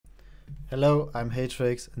Hello, I'm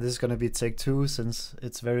Hatrix, and this is gonna be take two since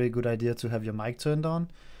it's a very good idea to have your mic turned on.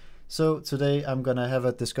 So today I'm gonna have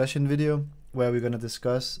a discussion video where we're gonna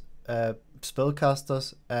discuss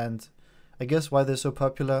spellcasters and I guess why they're so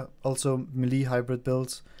popular, also melee hybrid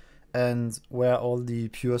builds, and where all the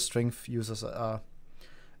pure strength users are.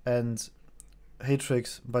 And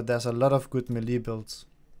Hatrix, but there's a lot of good melee builds.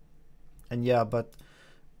 And yeah, but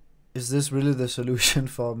is this really the solution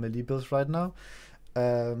for melee builds right now?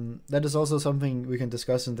 That is also something we can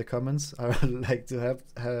discuss in the comments. I would like to have.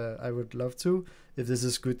 I would love to, if this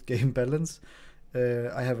is good game balance.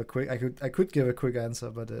 I have a quick. I could give a quick answer,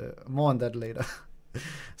 but more on that later.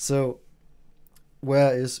 So,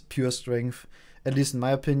 where is pure strength? At least in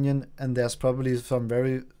my opinion, and there's probably some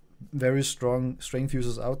very strong strength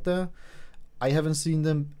users out there. I haven't seen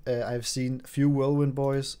them. I've seen a few Whirlwind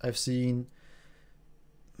boys. I've seen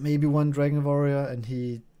maybe one Dragon Warrior, and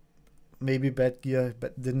he maybe bad gear,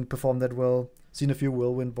 but didn't perform that well. Seen a few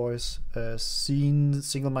Whirlwind boys, seen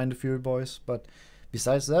single-minded Fury boys, but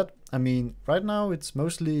besides that, I mean, right now it's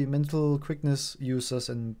mostly mental quickness users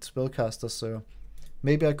and spellcasters, so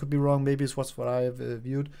maybe I could be wrong, maybe it's what I've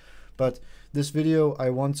viewed, but this video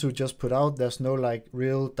I want to just put out. There's no like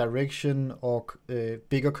real direction or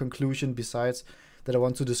bigger conclusion besides that I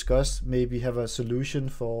want to discuss, maybe have a solution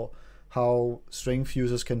for how strength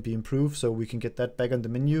users can be improved so we can get that back on the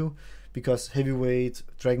menu, because heavyweight,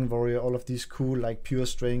 Dragon Warrior, all of these cool like pure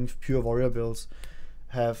strength, pure warrior builds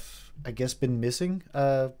have, I guess, been missing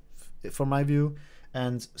from my view.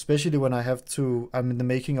 And especially when I'm in the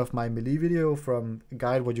making of my melee video from a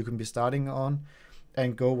guide what you can be starting on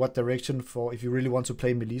and go what direction for if you really want to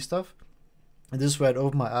play melee stuff. And this is where it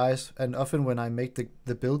opened my eyes, and often when I make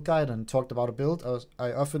the build guide and talked about a build,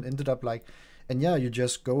 I often ended up like, and yeah, you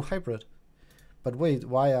just go hybrid. But wait,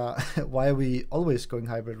 why are we always going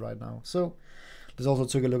hybrid right now? So let's also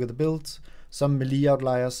take a look at the builds. Some melee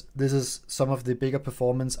outliers. This is some of the bigger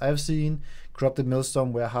performance I've seen. Corrupted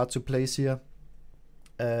Millstorm were hard to place here.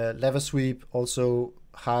 Lava Sweep also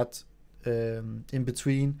hard in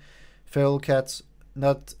between. Feral Cats,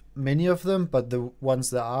 not many of them, but the ones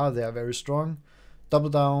they are very strong. Double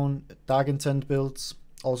Down, Dark Intent builds,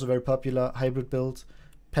 also very popular. Hybrid build.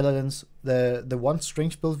 Paladins, the one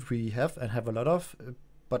strength build we have and have a lot of,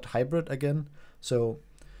 but hybrid again. So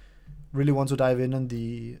really want to dive in on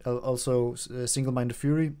the also single-minded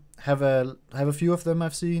Fury. Have a few of them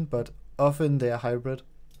I've seen, but often they are hybrid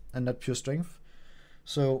and not pure strength.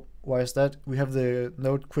 So why is that? We have the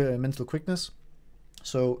node mental quickness.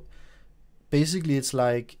 So basically it's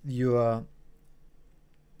like your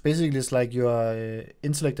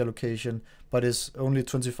intellect allocation, but it's only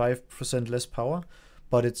 25% less power.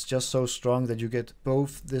 But it's just so strong that you get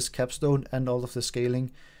both this capstone and all of the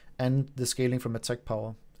scaling, and the scaling from attack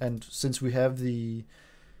power. And since we have the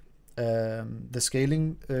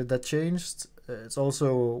scaling that changed, it's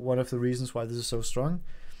also one of the reasons why this is so strong.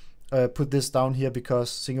 Put this down here because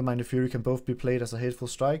single-minded Fury can both be played as a hateful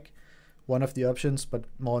strike, one of the options, but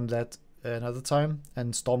more on that another time.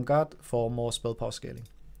 And Stormguard for more spell power scaling.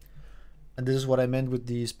 And this is what I meant with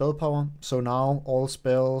the spell power. So now all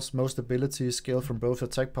spells, most abilities scale from both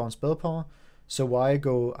attack power and spell power. So why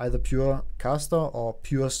go either pure caster or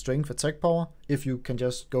pure strength attack power if you can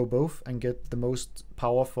just go both and get the most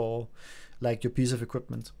power for like your piece of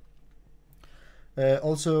equipment?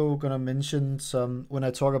 Also gonna mention some, when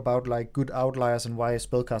I talk about like good outliers and why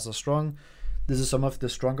spellcasters are strong, this is some of the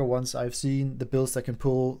stronger ones I've seen. The builds that can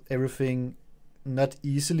pull everything, not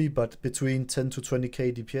easily, but between 10 to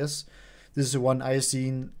 20k DPS. This is the one I've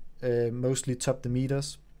seen mostly top the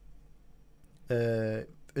meters in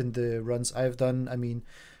the runs I've done. I mean,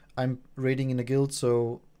 I'm raiding in a guild,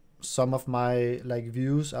 so some of my like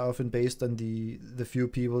views are often based on the few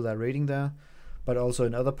people that are raiding there, but also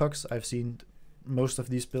in other pucks I've seen most of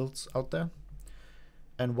these builds out there.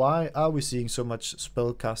 And why are we seeing so much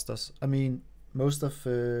spellcasters? I mean, most of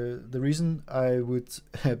the reason I would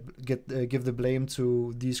give the blame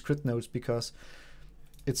to these crit nodes, because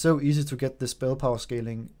it's so easy to get the spell power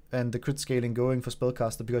scaling and the crit scaling going for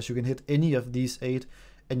spellcaster, because you can hit any of these 8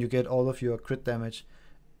 and you get all of your crit damage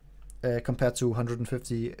compared to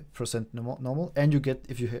 150% normal. And you get,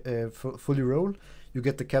 if you fully roll, you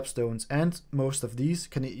get the capstones, and most of these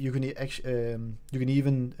you can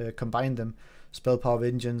even combine them. Spell power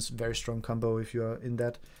vengeance, very strong combo if you're in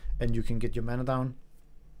that, and you can get your mana down.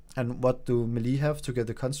 And what do melee have to get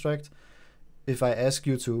the construct? If I ask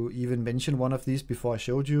you to even mention one of these before I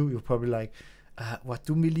showed you, you're probably like, what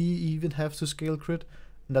do melee even have to scale crit?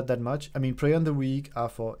 Not that much. I mean, Prey on the Weak are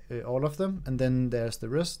for all of them, and then there's the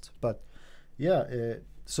rest. But yeah,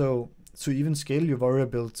 so to even scale your warrior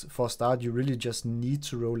build for a start, you really just need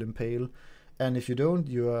to roll Impale. And if you don't,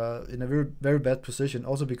 you are in a very, very bad position.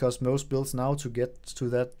 Also because most builds now, to get to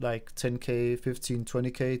that like 10k, 15,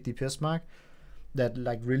 20k DPS mark, that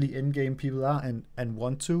like really in-game people are and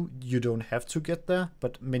want to, you don't have to get there,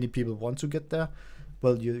 but many people want to get there.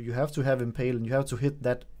 Well, you have to have Impale, and you have to hit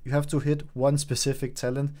that. You have to hit one specific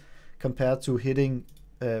talent compared to hitting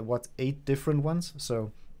 8 different ones.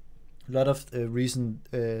 So a lot of reason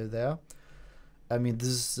there. I mean, this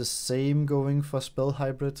is the same going for spell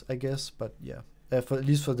hybrid, I guess, but yeah, for at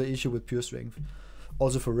least for the issue with pure strength.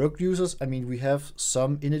 Also for rogue users, I mean, we have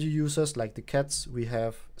some energy users like the cats. We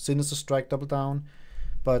have Sinister Strike double down,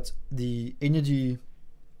 but the energy,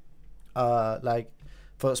 like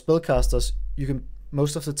for spellcasters, you can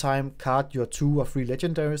most of the time card your 2 or 3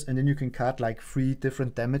 legendaries, and then you can card like 3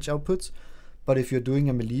 different damage outputs. But if you're doing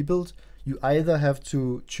a melee build, you either have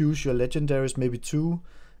to choose your legendaries, maybe 2,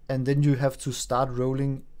 and then you have to start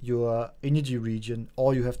rolling your energy regen,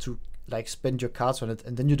 or you have to like spend your cards on it,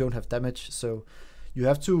 and then you don't have damage. So you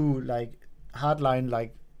have to like hardline,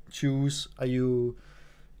 like choose, are you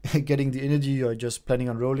getting the energy or just planning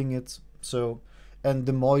on rolling it? So, and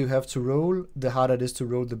the more you have to roll, the harder it is to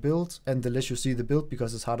roll the build, and the less you see the build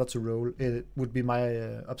because it's harder to roll. It would be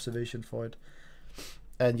my observation for it.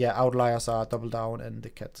 And yeah, outliers are double down and the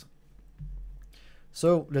cat.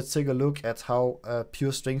 So let's take a look at how a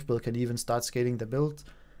pure strength build can even start scaling the build.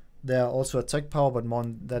 There are also attack power, but more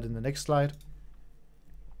on that in the next slide.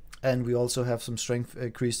 And we also have some strength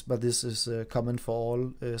increase, but this is common for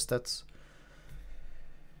all stats.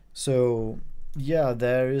 So yeah,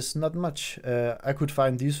 there is not much. I could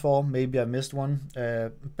find these 4, maybe I missed one.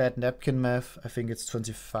 Bad napkin math, I think it's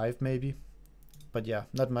 25 maybe. But yeah,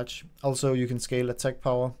 not much. Also, you can scale attack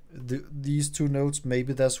power. These 2 nodes,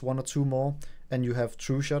 maybe there's 1 or 2 more. And you have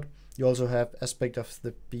True Shot. You also have Aspect of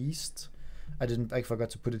the Beast. I forgot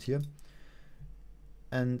to put it here.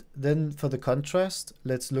 And then for the contrast,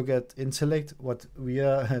 let's look at Intellect, what we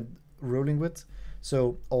are rolling with.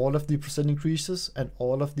 So all of the percent increases and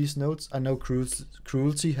all of these nodes, I know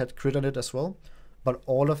Cruelty had crit on it as well, but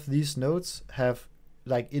all of these nodes have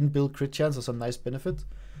like inbuilt crit chance or some nice benefit.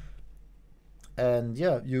 And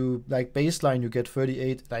yeah, you like baseline, you get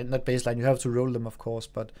 38, like not baseline, you have to roll them of course,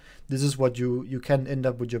 but this is what you can end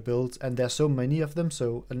up with your build, and there's so many of them,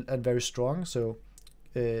 so and very strong, so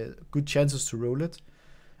good chances to roll it,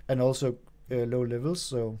 and also low levels,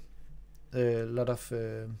 so a lot of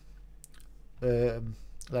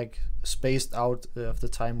like spaced out of the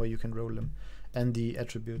time where you can roll them, and the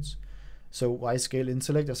attributes. So why scale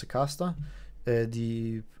Intellect as a caster?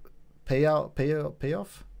 The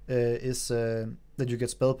payoff is that you get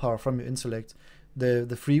spell power from your Intellect.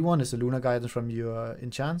 The free one is the Lunar Guidance from your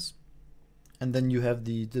enchants, and then you have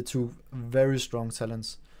the 2 very strong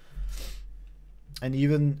talents. And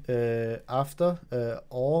even after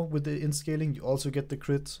or with the in-scaling, you also get the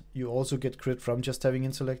crit. You also get crit from just having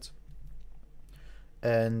Intellect.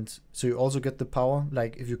 And so you also get the power,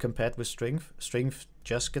 like if you compare it with Strength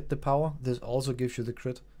just get the power. This also gives you the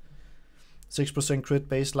crit. 6% crit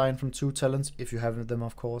baseline from 2 talents, if you have them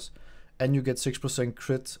of course. And you get 6%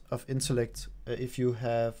 crit of Intellect if you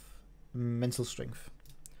have Mental Strength.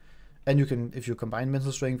 And you can, if you combine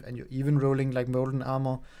Mental Strength and you're even rolling like Molten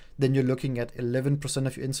Armor, then you're looking at 11%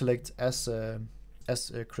 of your Intellect as a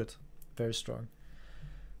crit. Very strong.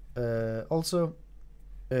 Also,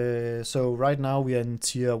 so right now we are in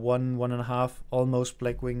tier 1, 1.5, almost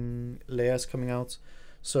Blackwing layers coming out.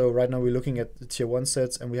 So right now we're looking at the tier 1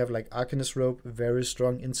 sets, and we have like Arcanist Robe, very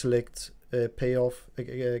strong Intellect payoff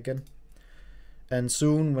again. And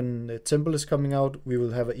soon when the Temple is coming out, we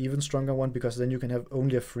will have an even stronger one, because then you can have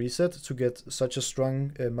only a free set to get such a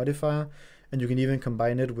strong modifier, and you can even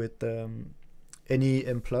combine it with any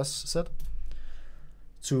M+ set.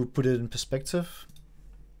 To put it in perspective,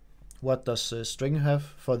 what does String have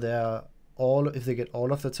for their all? If they get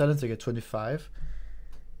all of the talents, they get 25.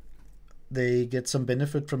 They get some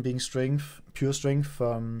benefit from being strength, pure strength,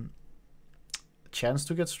 from chance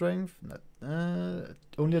to get strength.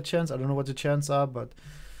 Only a chance. I don't know what the chances are, but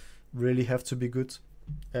really have to be good.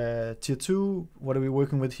 Tier 2, what are we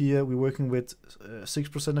working with here? We're working with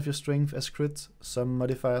 6% of your strength as crit. Some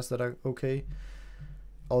modifiers that are okay.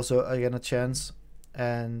 Also, again, a chance.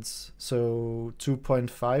 And so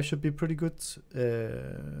 2.5 should be pretty good.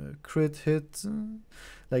 Crit hit,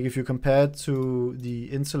 like if you compare it to the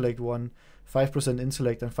Intellect one, 5%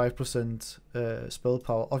 Intellect and 5% spell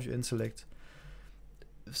power of your Intellect.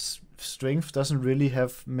 Strength doesn't really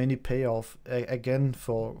have many payoff again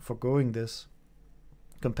for going this,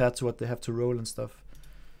 compared to what they have to roll and stuff,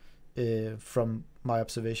 from my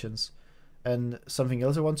observations. And something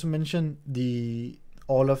else I want to mention,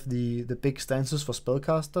 all of the big stances for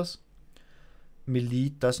spellcasters, melee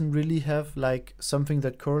doesn't really have like something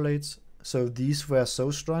that correlates. So these were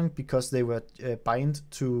so strong because they were bind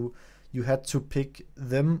to, you had to pick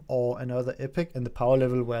them or another epic, and the power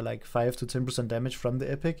level were like 5 to 10% damage from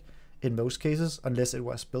the epic in most cases, unless it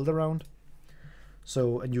was built around.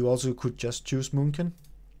 So, and you also could just choose Moonkin,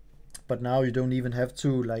 but now you don't even have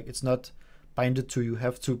to, like, it's not binded to, you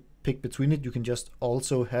have to pick between it. You can just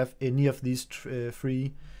also have any of these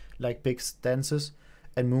three like big stances,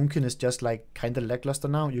 and Moonkin is just like kind of lackluster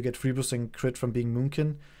now. You get 3% crit from being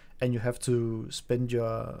Moonkin, and you have to spend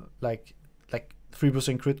your like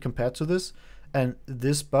 3% crit compared to this, and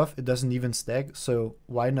this buff, it doesn't even stack. So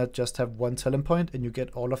why not just have one talent point and you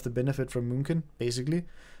get all of the benefit from Moonkin basically.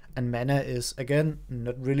 And mana is again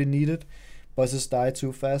not really needed. Bosses die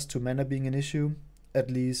too fast to mana being an issue,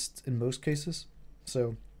 at least in most cases.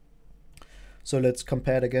 So let's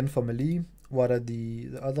compare it again for melee. What are the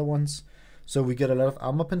other ones? So we get a lot of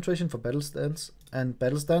armor penetration for battle stance, and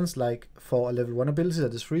battle stance, like for a level 1 ability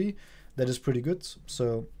that is free, that is pretty good.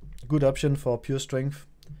 So good option for pure strength,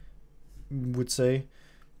 would say.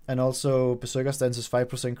 And also Berserker stance is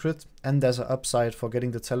 5% crit, and there's an upside for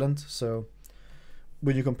getting the talent. So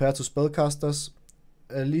when you compare to spellcasters,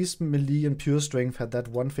 at least melee and pure strength had that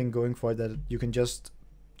one thing going for it, that you can just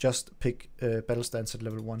pick battle stance at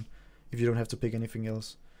level 1 if you don't have to pick anything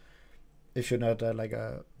else, if you're not like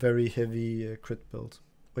a very heavy crit build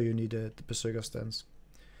where you need the Berserker stance.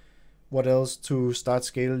 What else to start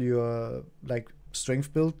scale your like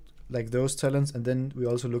strength build, like those talents? And then we're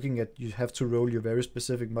also looking at, you have to roll your very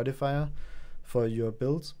specific modifier for your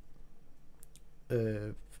build.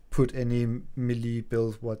 Put any melee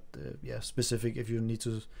build specific. If you need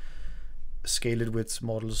to scale it with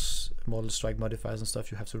mortal strike modifiers and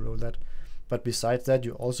stuff, you have to roll that. But besides that,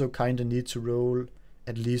 you also kind of need to roll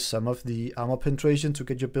at least some of the armor penetration to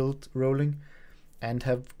get your build rolling and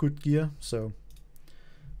have good gear. So,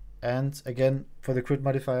 and again, for the crit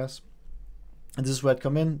modifiers, and this is where it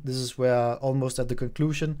come in. This is where almost at the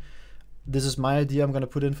conclusion. This is my idea I'm gonna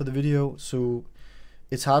put in for the video. So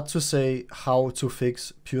it's hard to say how to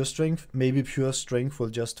fix pure strength. Maybe pure strength will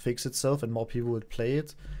just fix itself and more people will play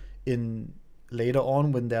it in later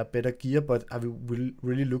on when there are better gear. But are we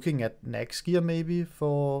really looking at next gear maybe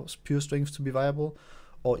for pure strength to be viable,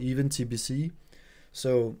 or even TBC?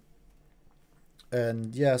 So,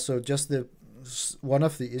 and yeah, so just one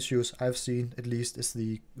of the issues I've seen at least is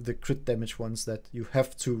the crit damage ones, that you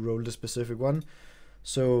have to roll the specific one.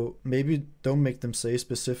 So maybe don't make them say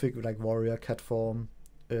specific, like warrior, cat form,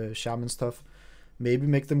 shaman stuff. Maybe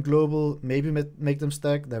make them global, maybe make them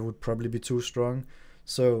stack. That would probably be too strong.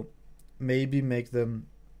 So maybe make them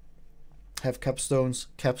have capstones.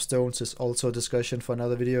 Capstones is also a discussion for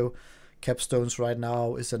another video. Capstones right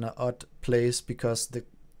now is in an odd place because the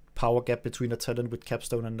power gap between a talent with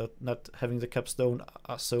capstone and not having the capstone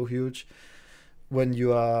are so huge when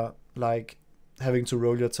you are like having to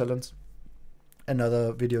roll your talent.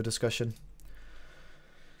 Another video discussion.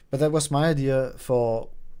 But that was my idea for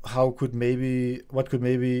what could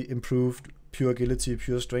maybe improve pure agility,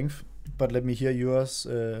 pure strength. But let me hear yours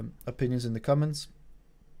opinions in the comments.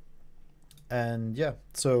 And yeah,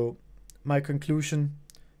 so my conclusion,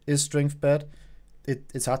 is strength bad?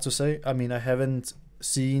 It's hard to say. I mean, I haven't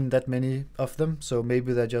seen that many of them, so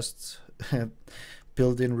maybe they're just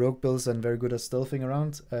built-in rogue builds and very good at stealthing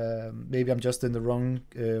around. Maybe I'm just in the wrong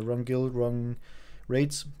guild, wrong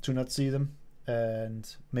raids to not see them,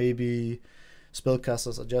 and maybe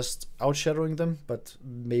spellcasters are just outshadowing them, but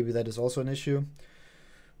maybe that is also an issue.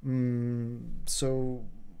 So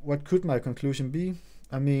what could my conclusion be?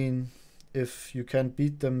 I mean, if you can't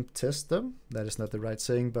beat them, test them. That is not the right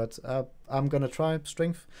saying, but I'm gonna try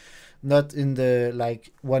strength. Not in the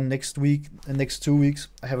next week and next 2 weeks.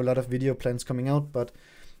 I have a lot of video plans coming out, but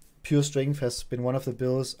pure strength has been one of the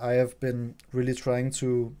builds I have been really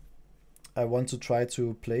I want to try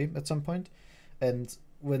to play at some point. And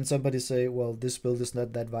when somebody say, well, this build is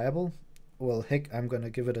not that viable, well, heck, I'm gonna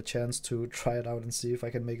give it a chance to try it out and see if I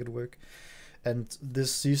can make it work. And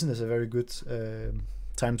this season is a very good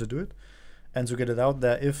time to do it and to get it out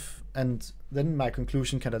there. And then my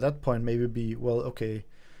conclusion can at that point maybe be, well, okay,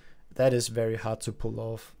 that is very hard to pull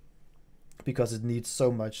off because it needs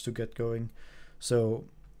so much to get going. So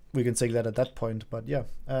we can take that at that point. But yeah,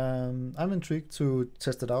 I'm intrigued to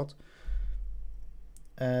test it out.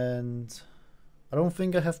 And I don't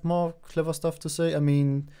think I have more clever stuff to say. I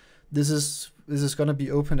mean, this is gonna be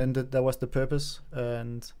open-ended. That was the purpose.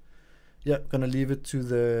 And yeah, gonna leave it to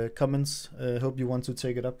the comments. Hope you want to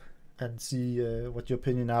take it up and see what your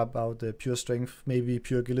opinion are about pure strength, maybe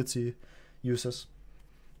pure agility. users.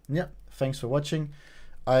 Yeah, thanks for watching.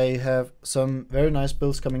 I have some very nice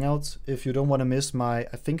builds coming out. If you don't want to miss I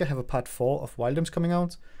think I have a part 4 of Wildlands coming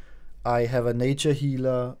out. I have a nature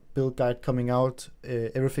healer build guide coming out,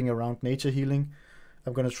 everything around nature healing.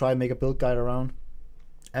 I'm gonna try and make a build guide around.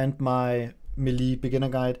 And my melee beginner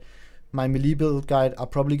guide. My melee build guide are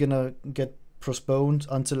probably gonna get postponed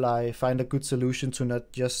until I find a good solution to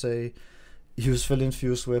not just say use fill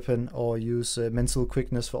infused weapon or use mental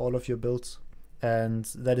quickness for all of your builds. And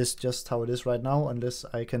that is just how it is right now, unless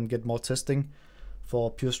I can get more testing for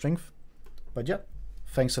pure strength. But yeah,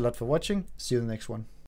 thanks a lot for watching. See you in the next one.